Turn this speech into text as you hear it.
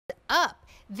up.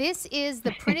 This is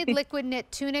the printed liquid knit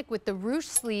tunic with the ruched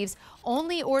sleeves,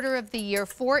 only order of the year,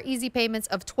 4 easy payments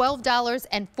of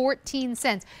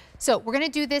 $12.14. So we're going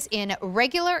to do this in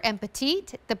regular and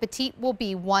petite. The petite will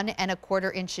be 1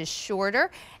 1/4 inches shorter.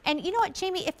 And you know what,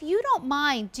 Jamie, if you don't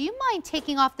mind, do you mind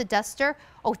taking off the duster?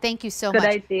 Oh, thank you so much.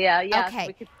 Good idea. Yes, okay.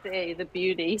 We could see the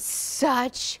beauty.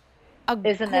 Such a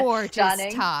Isn't that gorgeous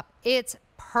stunning? top. It's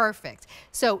perfect.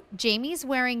 So Jamie's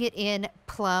wearing it in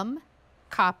plum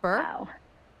copper. Wow.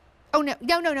 Oh, no,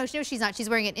 she's not. She's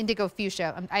wearing an indigo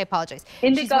fuchsia. I apologize.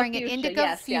 Indigo She's wearing fuchsia, an indigo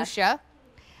yes, fuchsia. yes.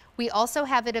 We also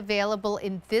have it available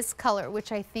in this color,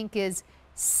 which I think is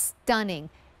stunning.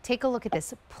 Take a look at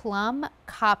this, plum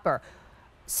copper.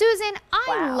 Susan,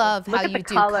 I love how you do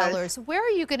colors. Where are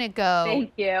you going to go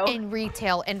in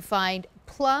retail and find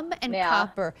plum and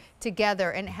copper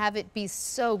together and have it be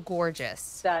so gorgeous?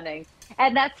 Stunning.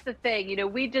 And that's the thing, you know,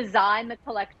 we designed the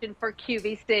collection for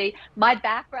QVC. My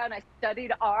background, I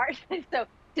studied art. So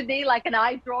to me, like an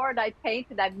eye drawer, and I paint,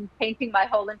 and I've been painting my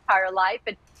whole entire life.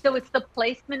 And so it's the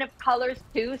placement of colors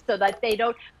too, so that they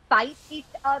don't fight each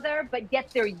other, but yet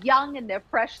they're young and they're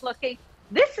fresh looking.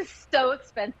 This is so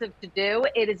expensive to do.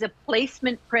 It is a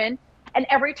placement print. And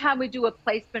every time we do a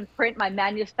placement print, my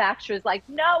manufacturer is like,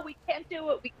 no, we can't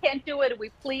do it. We can't do it. And we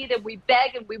plead and we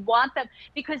beg and we want them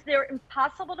because they're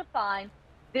impossible to find.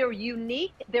 They're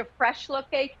unique. They're fresh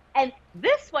looking. And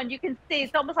this one, you can see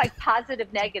it's almost like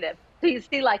positive, negative. So you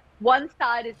see like one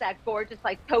side is that gorgeous,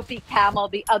 like taupey camel.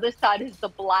 The other side is the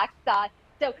black side.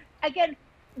 So again,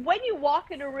 when you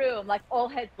walk in a room, like all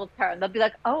heads will turn. They'll be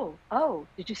like, oh,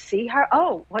 did you see her?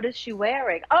 Oh, what is she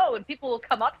wearing? Oh, and people will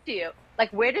come up to you.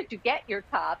 Like, where did you get your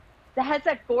top? That has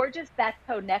that gorgeous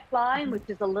bateau neckline, which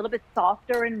is a little bit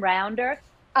softer and rounder.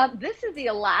 This is the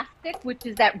elastic, which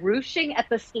is that ruching at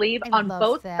the sleeve on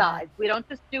both sides. We don't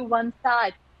just do one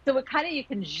side. So it kind of, you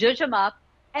can zhuzh them up.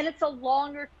 And it's a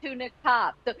longer tunic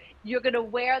top. So you're going to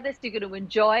wear this, you're going to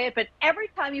enjoy it. But every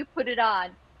time you put it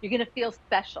on, you're going to feel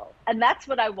special. And that's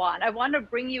what I want. I want to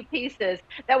bring you pieces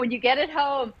that when you get it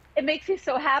home, it makes you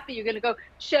so happy. You're going to go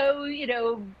show, you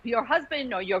know, your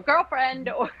husband or your girlfriend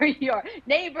or your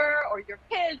neighbor or your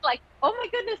kids, like, oh my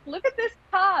goodness, look at this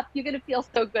top. You're going to feel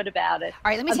so good about it. All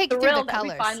right, let me take you through the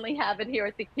colors. We finally have it here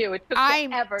at the Q. It took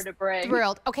forever to bring.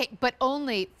 Thrilled. Okay, but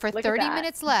only for 30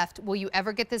 minutes left will you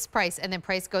ever get this price, and then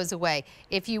price goes away.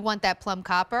 If you want that plum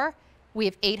copper, we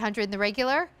have 800 in the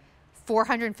regular,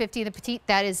 450 in the petite.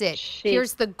 That is it.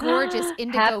 Here's the gorgeous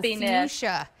indigo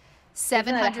fuchsia,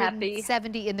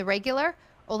 770 in the regular,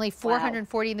 only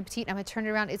 440 in the petite. I'm going to turn it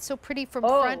around. It's so pretty from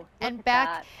front and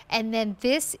back. And then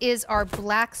this is our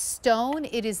black stone.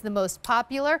 It is the most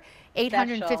popular,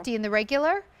 850 in the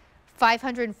regular,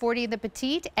 540 in the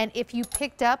petite. And if you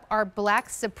picked up our black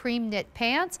supreme knit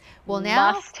pants, well,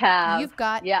 now you've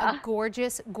got a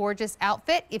gorgeous, gorgeous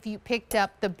outfit. If you picked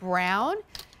up the brown,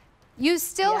 you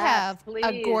still have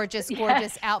a gorgeous,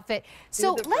 gorgeous outfit.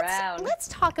 So let's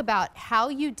talk about how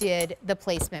you did the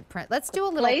placement print. Let's do a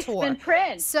little tour.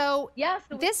 Print. So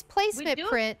this placement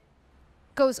print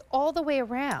goes all the way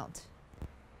around.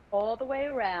 All the way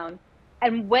around.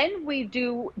 And when we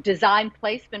do design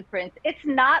placement prints, it's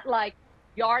not like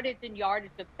yardage and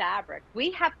yardage of fabric. We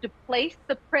have to place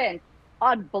the print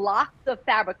on blocks of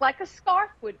fabric, like a scarf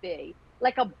would be,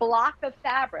 like a block of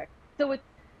fabric. So it's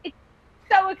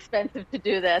so expensive to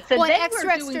do this. And then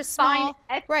extra small,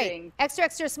 right?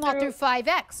 Extra small through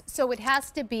 5X. So it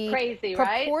has to be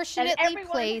proportionately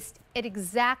placed at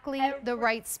exactly the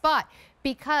right spot.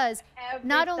 Because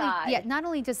not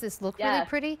only does this look really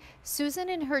pretty, Susan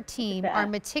and her team are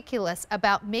meticulous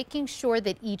about making sure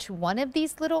that each one of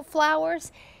these little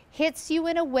flowers hits you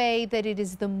in a way that it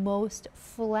is the most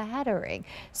flattering.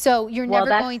 So you're never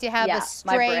going to have a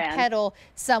stray petal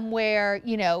somewhere,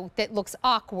 you know, that looks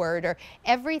awkward, or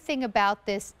everything about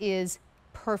this is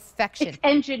perfection. It's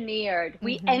engineered.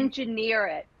 We engineer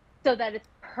it so that it's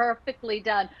perfectly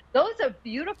done. Those are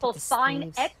beautiful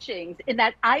fine etchings in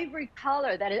that ivory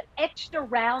color that is etched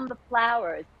around the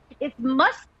flowers. It's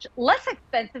much less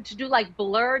expensive to do like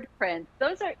blurred prints.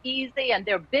 Those are easy, and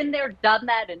they've been there, done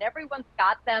that, and everyone's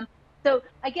got them. So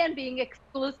again, being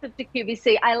exclusive to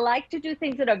QVC, I like to do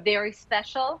things that are very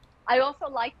special. I also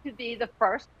like to be the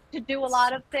first to do a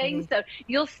lot of things. So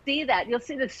you'll see that. You'll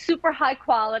see the super high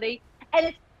quality, and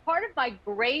it's part of my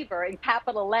Graver in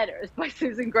capital letters by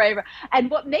Susan Graver. And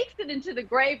what makes it into the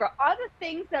Graver are the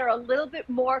things that are a little bit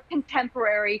more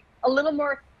contemporary, a little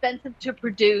more expensive to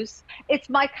produce. It's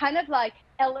my kind of like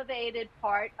elevated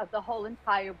part of the whole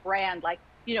entire brand. Like,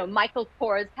 you know, Michael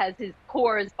Kors has his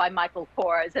Kors by Michael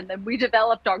Kors, and then we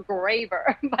developed our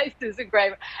Graver by Susan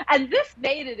Graver. And this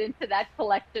made it into that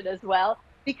collection as well.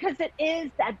 because it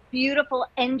is that beautiful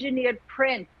engineered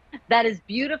print that is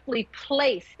beautifully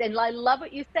placed. And I love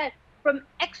what you said, from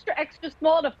extra, extra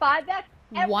small to 5X.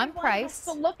 One Everyone has price.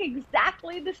 to look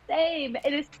exactly the same.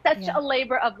 It is such a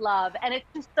labor of love, and it's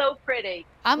just so pretty.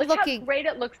 Look how great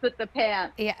it looks with the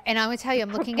pants. Yeah, and I'm going to tell you,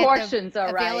 I'm looking at the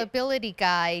availability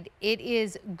guide. It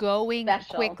is going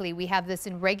quickly. We have this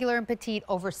in regular and petite.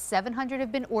 Over 700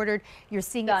 have been ordered. You're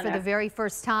seeing it for the very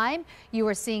first time. You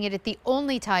are seeing it at the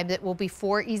only time that will be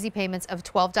 4 easy payments of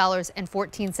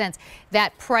 $12.14.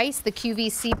 That price, the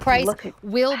QVC price,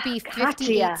 will be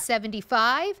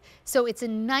 $58.75. So it's a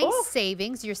nice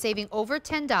savings. You're saving over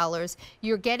 $10.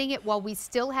 You're getting it while we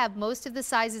still have most of the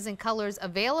sizes and colors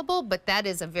available, but that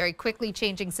is a very quickly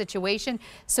changing situation.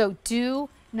 So do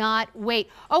not wait.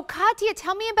 Oh, Katya,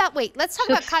 tell me about, let's talk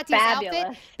about Katya's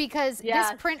outfit, because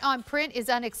this print on print is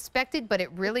unexpected, but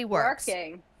it really works.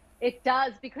 It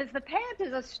does, because the pant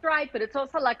is a stripe, but it's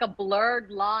also like a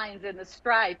blurred lines in the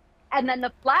stripe. And then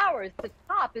the flowers, the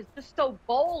top is just so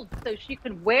bold, so she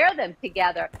can wear them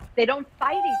together. They don't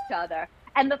fight each other.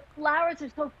 And the flowers are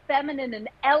so feminine and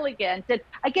elegant. And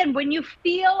again, when you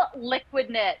feel liquid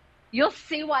knit, you'll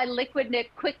see why liquid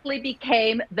knit quickly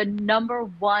became the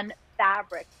 #1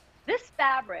 fabric. This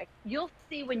fabric, you'll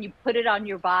see when you put it on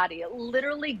your body, it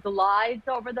literally glides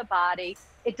over the body.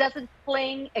 It doesn't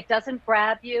cling, it doesn't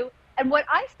grab you. And what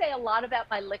I say a lot about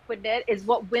my liquid knit is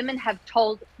what women have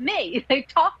told me. They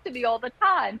talk to me all the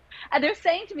time. And they're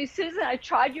saying to me, Susan, I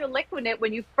tried your liquid knit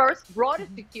when you first brought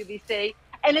it to QVC,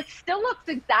 and it still looks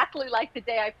exactly like the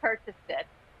day I purchased it.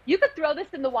 You could throw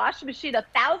this in the washing machine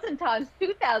 1,000 times,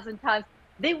 2,000 times.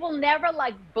 They will never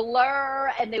like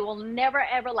blur, and they will never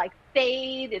ever like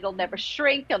fade. It'll never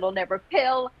shrink. It'll never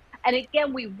pill. And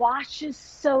again, we wash it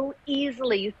so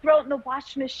easily. You throw it in the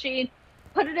washing machine,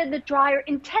 put it in the dryer.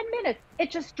 In 10 minutes,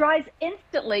 it just dries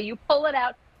instantly. You pull it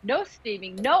out, no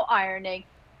steaming, no ironing.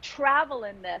 Travel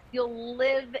in this. You'll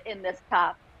live in this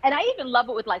top. And I even love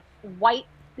it with like white,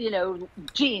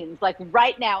 jeans, like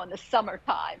right now in the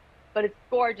summertime. But it's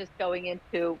gorgeous going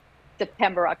into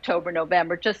September, October,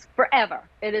 November, just forever.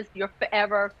 It is your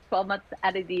forever, 12 months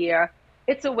out of the year.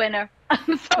 It's a winner.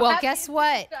 Well, guess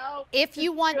what? If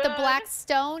you want the black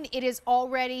stone, it is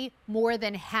already more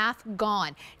than half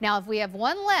gone. Now, if we have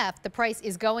one left, the price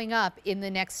is going up in the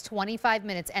next 25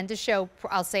 minutes. And to show,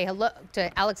 I'll say hello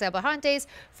to Alex Abrahantes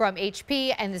from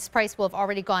HP, and this price will have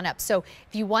already gone up. So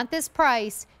if you want this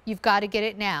price, you've got to get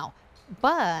it now.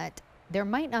 But there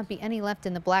might not be any left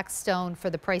in the black stone for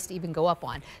the price to even go up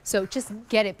on. So just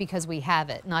get it because we have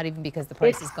it, not even because the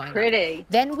price is going up.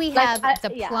 Then we have the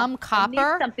plum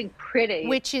copper, something pretty,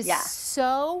 which is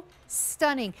so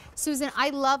stunning. Susan, I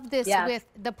love this with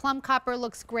the plum copper.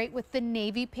 Looks great with the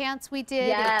navy pants we did.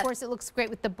 And of course, it looks great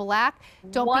with the black.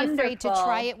 Don't be afraid to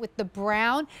try it with the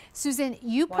brown. Susan,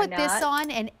 you put this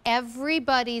on and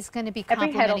everybody's going to be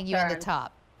complimenting you in the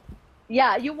top.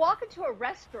 Yeah, you walk into a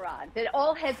restaurant and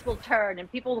all heads will turn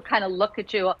and people will kind of look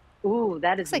at you. Ooh,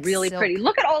 that is really pretty.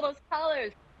 Look at all those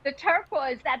colors. The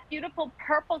turquoise, that beautiful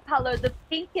purple color, the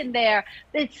pink in there.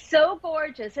 It's so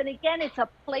gorgeous. And again, it's a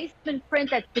placement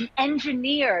print that's been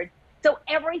engineered. So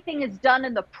everything is done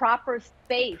in the proper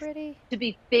space to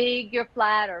be figure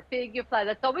flat or figure flat.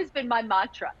 That's always been my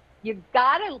mantra. You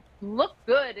gotta look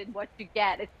good in what you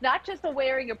get. It's not just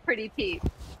wearing a pretty piece.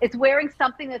 It's wearing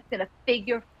something that's gonna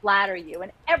figure flatter you.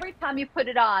 And every time you put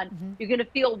it on, you're gonna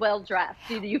feel well dressed.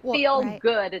 You feel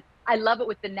good. I love it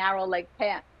with the narrow leg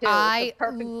pant too. I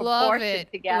love it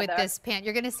with this pant.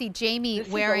 You're gonna see Jamie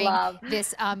wearing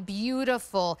this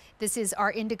beautiful, this is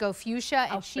our indigo fuchsia,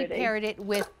 and she paired it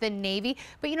with the navy.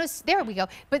 But there we go.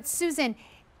 But Susan,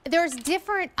 there's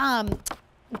different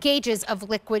gauges of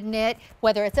liquid knit,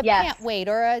 whether it's a pant weight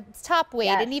or a top weight,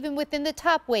 and even within the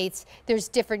top weights, there's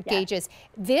different gauges.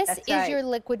 This is your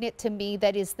liquid knit to me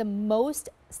that is the most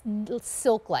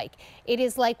silk-like. It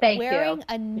is like wearing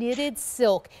a knitted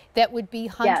silk that would be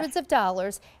hundreds of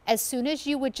dollars. As soon as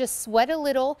you would just sweat a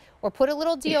little or put a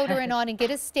little deodorant on and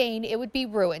get a stain, it would be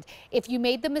ruined. If you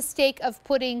made the mistake of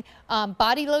putting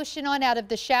body lotion on out of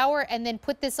the shower and then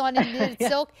put this on in knitted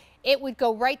silk, it would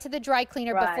go right to the dry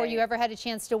cleaner before you ever had a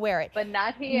chance to wear it. But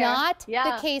not here. Not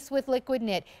the case with liquid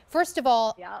knit. First of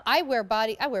all, I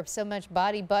wear so much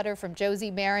body butter from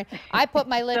Josie Marin. I put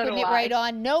my liquid knit right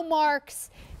on. No marks,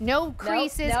 no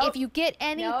creases. If you get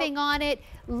anything on it,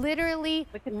 literally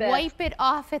wipe it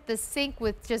off at the sink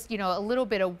with just, a little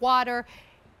bit of water.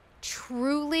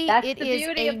 Truly, it is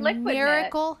a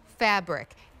miracle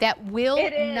fabric that will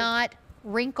not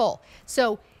wrinkle.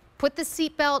 So put the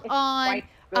seatbelt on.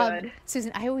 good.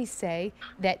 Susan, I always say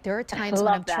that there are times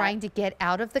when I'm trying to get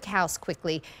out of the house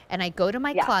quickly and I go to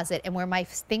my closet, and where my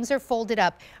things are folded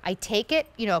up, I take it,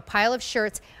 you know, a pile of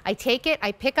shirts, I take it,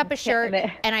 I pick up a shirt,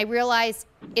 and I realize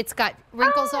it's got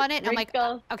wrinkles on it. And I'm like,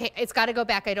 okay, it's got to go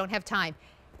back. I don't have time.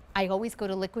 I always go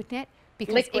to Liquid Knit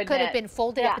because it could have been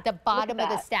folded up at the bottom of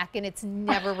the stack and it's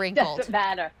never wrinkled. Doesn't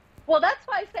matter. Well, that's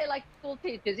why I say, like school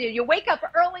teachers, you wake up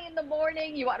early in the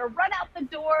morning, you want to run out the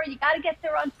door, you got to get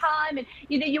there on time, and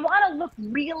you want to look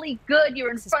really good. You're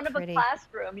in front of a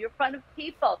classroom, you're in front of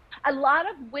people. A lot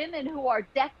of women who are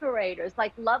decorators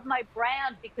love my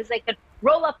brand because they can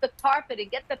roll up the carpet and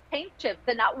get the paint chips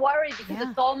and not worry because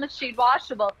it's all machine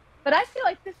washable. But I feel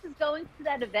like this is going to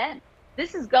that event.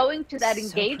 This is going to that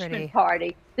engagement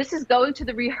party. This is going to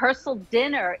the rehearsal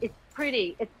dinner. It's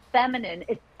pretty, it's feminine,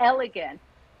 it's elegant.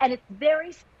 And it's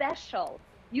very special.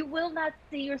 You will not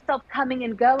see yourself coming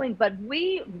and going, but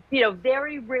we,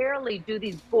 very rarely do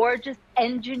these gorgeous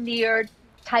engineered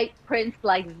tight prints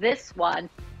like this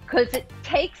one, because it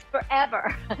takes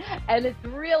forever and it's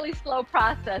really slow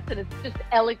process, and it's just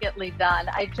elegantly done.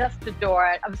 I just adore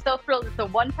it. I'm so thrilled. It's a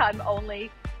one-time only,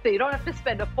 so you don't have to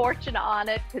spend a fortune on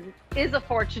it, because it is a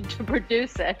fortune to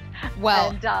produce it.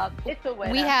 Well, and it's a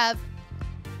winner. We have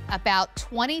about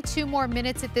 22 more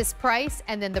minutes at this price,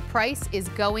 and then the price is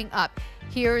going up.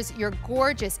 Here's your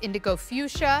gorgeous indigo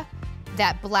fuchsia,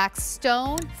 that black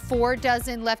stone, 4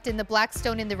 dozen left in the black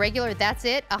stone in the regular. That's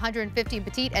it, 150 in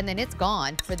petite, and then it's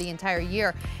gone for the entire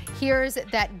year. Here's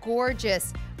that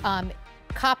gorgeous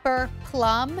copper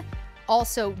plum,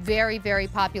 also very, very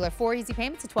popular. 4 easy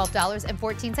payments at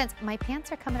 $12.14. My pants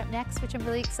are coming up next, which I'm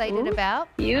really excited about.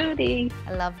 Beauty.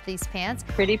 I love these pants.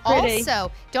 Pretty.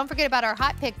 Also, don't forget about our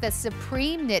hot pick, the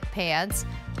Supreme knit pants.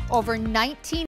 Over 19